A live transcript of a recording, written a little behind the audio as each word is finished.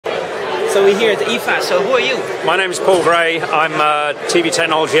So we're here at the IFA. So who are you? My name is Paul Gray. I'm a TV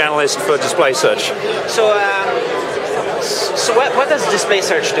technology analyst for DisplaySearch. So what does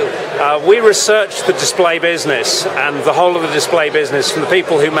DisplaySearch do? We research the display business and the whole of the display business, from the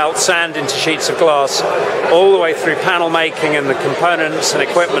people who melt sand into sheets of glass all the way through panel making and the components and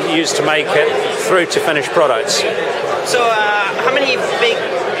equipment used to make it through to finished products. So how many big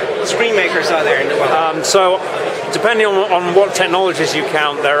screen makers are there in the world? So depending on what technologies you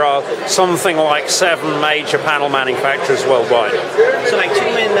count, there are something like 7 major panel manufacturers worldwide. So like 2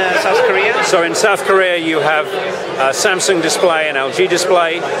 in South Korea? So in South Korea you have Samsung Display and LG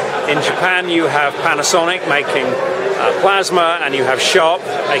Display. In Japan you have Panasonic making plasma, and you have Sharp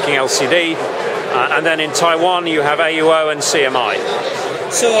making LCD. And then in Taiwan you have AUO and CMI.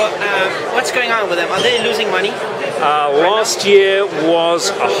 So what's going on with them? Are they losing money? Last year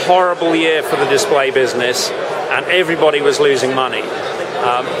was a horrible year for the display business, and everybody was losing money.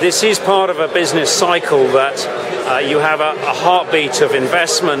 This is part of a business cycle that you have a heartbeat of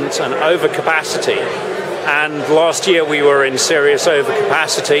investment and overcapacity. And last year we were in serious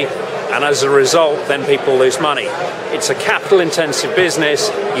overcapacity, and as a result then people lose money. It's a capital-intensive business.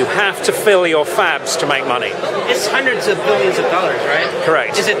 You have to fill your fabs to make money. It's hundreds of billions of dollars, right?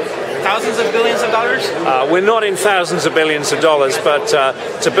 Correct. Is it thousands of billions of dollars? We're not in thousands of billions of dollars, but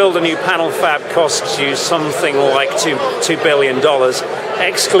to build a new panel fab costs you something like $2 billion,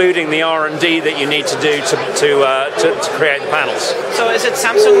 excluding the R&D that you need to do to create the panels. So is it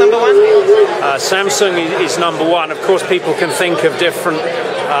Samsung number one? Samsung is number one. Of course, people can think of different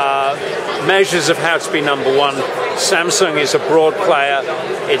measures of how to be number one. Samsung is a broad player.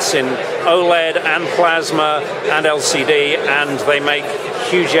 It's in OLED and plasma and LCD, and they make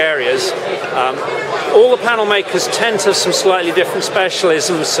huge areas. All the panel makers tend to have some slightly different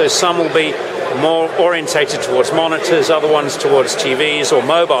specialisms, so some will be more orientated towards monitors, other ones towards TVs or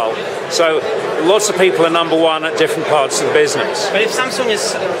mobile. So lots of people are number one at different parts of the business. But if Samsung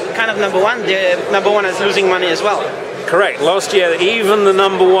is kind of number one, the number one is losing money as well. Correct. Last year, even the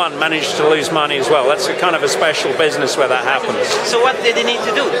number one managed to lose money as well. That's a kind of a special business where that happens. So what did they need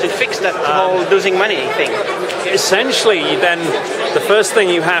to do to fix that whole losing money thing? Essentially, then the first thing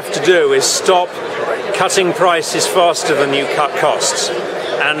you have to do is stop cutting prices faster than you cut costs.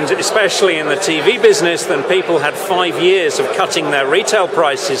 And especially in the TV business, then people had 5 years of cutting their retail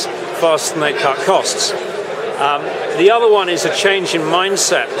prices faster than they cut costs. The other one is a change in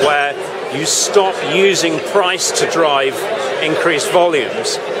mindset, where you stop using price to drive increased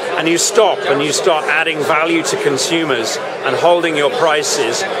volumes, and you stop and you start adding value to consumers and holding your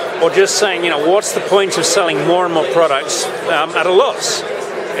prices, or just saying, what's the point of selling more and more products at a loss?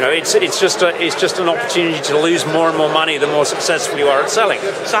 It's just an opportunity to lose more and more money the more successful you are at selling.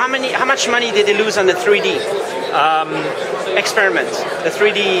 So how much money did they lose on the 3D experiment? The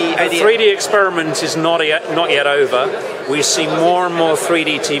 3D idea? The 3D experiment is not yet over. We see more and more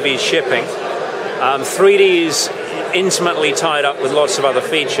 3D TVs shipping. 3D is intimately tied up with lots of other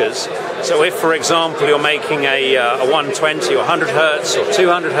features. So if, for example, you're making a 120 or 100 hertz or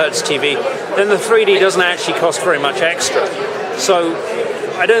 200 hertz TV, then the 3D doesn't actually cost very much extra. So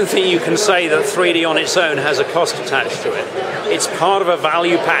I don't think you can say that 3D on its own has a cost attached to it. It's part of a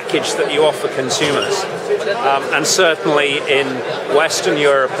value package that you offer consumers. And certainly in Western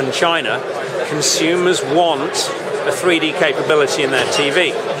Europe and China, consumers want a 3D capability in their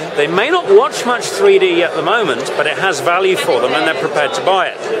TV. They may not watch much 3D at the moment, but it has value for them and they're prepared to buy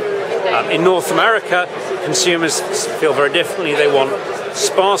it. In North America, consumers feel very differently. They want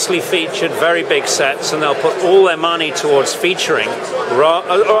sparsely featured, very big sets, and they'll put all their money towards featuring,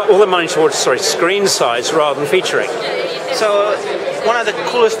 screen size rather than featuring. So one of the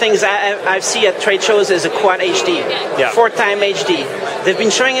coolest things I've seen at trade shows is a Quad HD, yeah. 4x HD. They've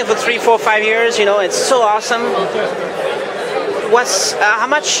been showing it for 3, 4, 5 years. It's so awesome. How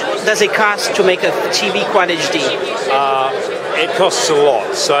much does it cost to make a TV Quad HD? It costs a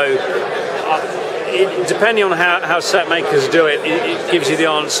lot. So depending on how set makers do it, it gives you the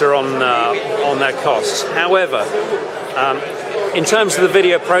answer on their costs. However, in terms of the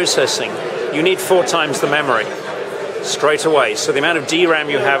video processing, you need 4 times the memory straight away. So the amount of DRAM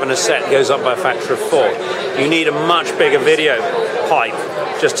you have in a set goes up by a factor of 4. You need a much bigger video pipe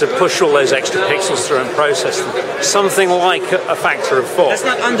just to push all those extra pixels through and process them. Something like a factor of 4. That's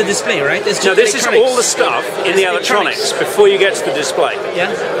not on the display, right? It's just no, this is all the stuff in the electronics before you get to the display.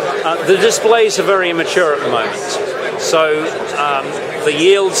 Yeah. The displays are very immature at the moment. So the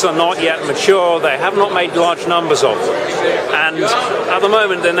yields are not yet mature. They have not made large numbers of them. And at the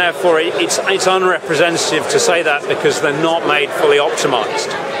moment, then therefore, it's unrepresentative to say that because they're not made fully optimized.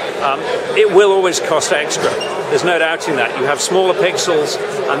 It will always cost extra. There's no doubting that. You have smaller pixels,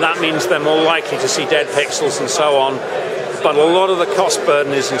 and that means they're more likely to see dead pixels and so on. But a lot of the cost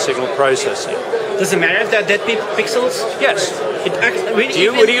burden is in signal processing. Does it matter if they're dead pixels? Yes. Really,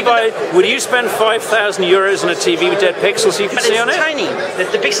 would you spend 5,000 euros on a TV with dead pixels you can see on it? But it's tiny.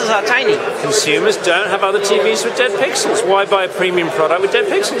 The pixels are tiny. Consumers don't have other TVs with dead pixels. Why buy a premium product with dead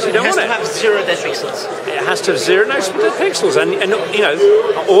pixels? You don't want it. It has to have zero dead pixels. It has to have zero dead pixels. And you know,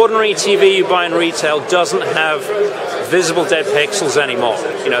 ordinary TV you buy in retail doesn't have visible dead pixels anymore.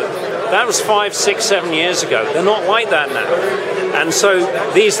 You know, that was 5, 6, 7 years ago. They're not like that now. And so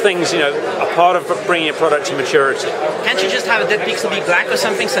these things, you know, are part of bringing a product to maturity. Can't you just have a dead pixel be black or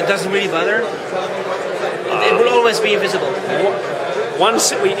something so it doesn't really bother? It will always be visible.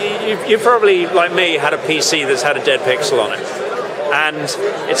 Once you probably, like me, had a PC that's had a dead pixel on it.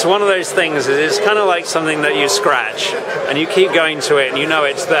 And it's one of those things, it's kind of like something that you scratch and you keep going to it and you know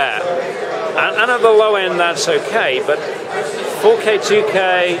it's there. And at the low end, that's okay, but 4K,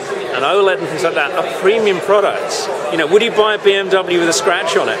 2K, and OLED and things like that are premium products. You know, would you buy a BMW with a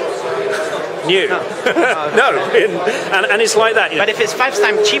scratch on it? New. No. And it's like that. You know. But if it's 5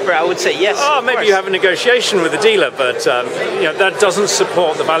 times cheaper, I would say yes. Oh, maybe you have a negotiation with the dealer, but you know, that doesn't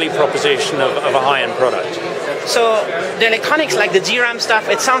support the value proposition of a high-end product. So the electronics, like the DRAM stuff,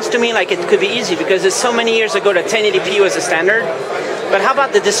 it sounds to me like it could be easy because it's so many years ago that 1080p was the standard. But how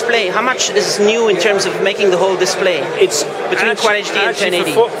about the display? How much is new in terms of making the whole display? It's between Quad HD and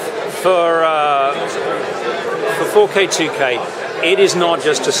 1080. For 4K, 2K, it is not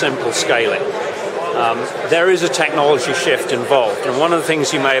just a simple scaling. There is a technology shift involved, and one of the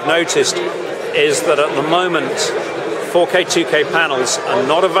things you may have noticed is that at the moment 4K, 2K panels are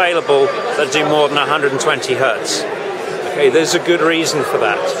not available that do more than 120 Hertz. Okay, there's a good reason for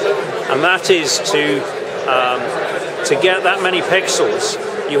that, and that is to get that many pixels,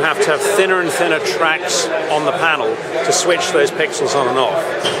 you have to have thinner and thinner tracks on the panel to switch those pixels on and off.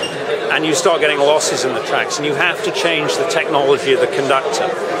 And you start getting losses in the tracks, and you have to change the technology of the conductor.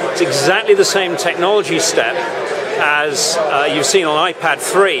 It's exactly the same technology step as you've seen on iPad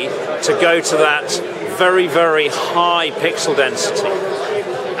 3 to go to that very, very high pixel density.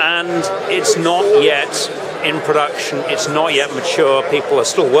 And it's not yet in production, it's not yet mature, people are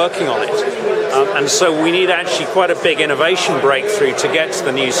still working on it. And so we need actually quite a big innovation breakthrough to get to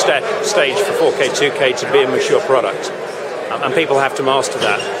the new stage for 4K, 2K to be a mature product. And people have to master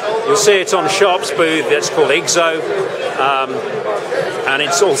that. You'll see it on Sharp's booth, it's called IGZO, and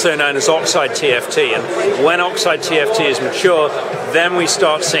it's also known as Oxide TFT. And when Oxide TFT is mature, then we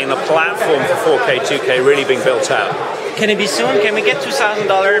start seeing the platform for 4K, 2K really being built out. Can it be soon? Can we get $2,000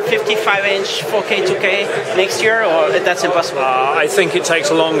 55-inch 4K 2K next year, or that's impossible? I think it takes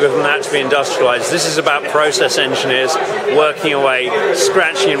longer than that to be industrialized. This is about process engineers working away,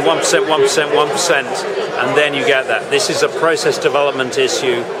 scratching in 1%, 1%, 1%, and then you get that. This is a process development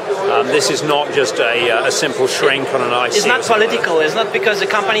issue. This is not just a simple shrink on an IC. It's not political. It's not because the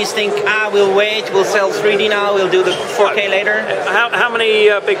companies think, we'll wait, we'll sell 3D now, we'll do the 4K later. How many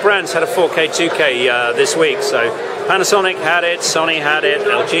big brands had a 4K 2K this week? So Panasonic had it, Sony had it,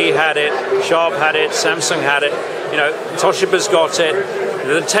 LG had it, Sharp had it, Samsung had it. You know, Toshiba's got it.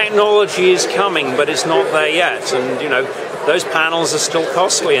 The technology is coming, but it's not there yet. And you know, those panels are still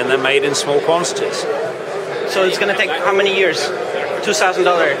costly, and they're made in small quantities. So it's going to take how many years? $2,000,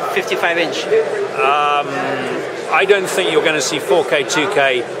 55-inch. I don't think you're going to see 4K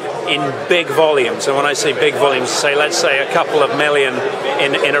 2K in big volumes. And when I say big volumes, let's say a couple of million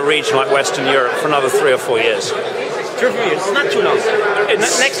in a region like Western Europe for another 3 or 4 years. 3 or 4 years. It's not too long.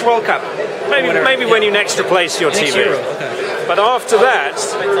 It's next World Cup. Maybe when you next replace your TV. Okay. But after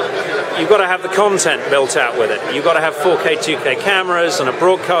that, you've got to have the content built out with it. You've got to have 4K 2K cameras and a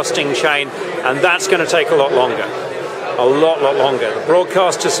broadcasting chain, and that's going to take a lot longer. A lot longer. The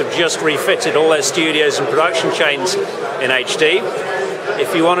broadcasters have just refitted all their studios and production chains in HD.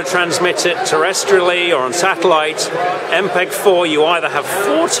 If you want to transmit it terrestrially or on satellite, MPEG-4, you either have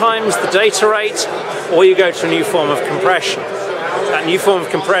 4 times the data rate or you go to a new form of compression. That new form of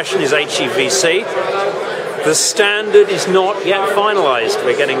compression is HEVC. The standard is not yet finalized.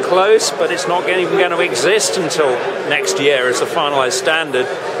 We're getting close, but it's not even going to exist until next year as a finalized standard.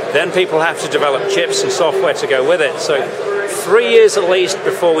 Then people have to develop chips and software to go with it. So 3 years at least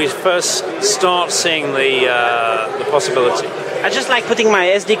before we first start seeing the possibility. I just like putting my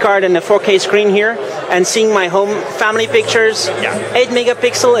SD card in a 4K screen here and seeing my home family pictures. Yeah. 8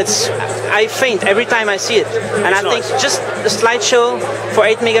 megapixel, I faint every time I see it. And I think just the slideshow for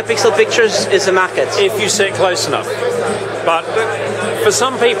 8 megapixel pictures is a market. If you sit close enough. But for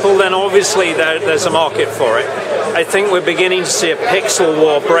some people, then obviously there's a market for it. I think we're beginning to see a pixel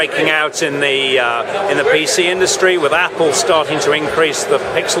war breaking out in the PC industry, with Apple starting to increase the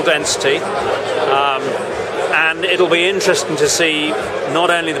pixel density. And it'll be interesting to see not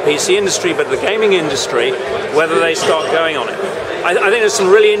only the PC industry but the gaming industry, whether they start going on it. I think there's some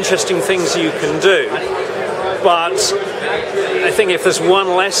really interesting things you can do, but I think if there's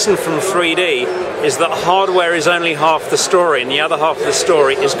one lesson from 3D is that hardware is only half the story, and the other half of the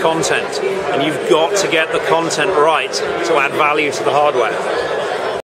story is content, and you've got to get the content right to add value to the hardware.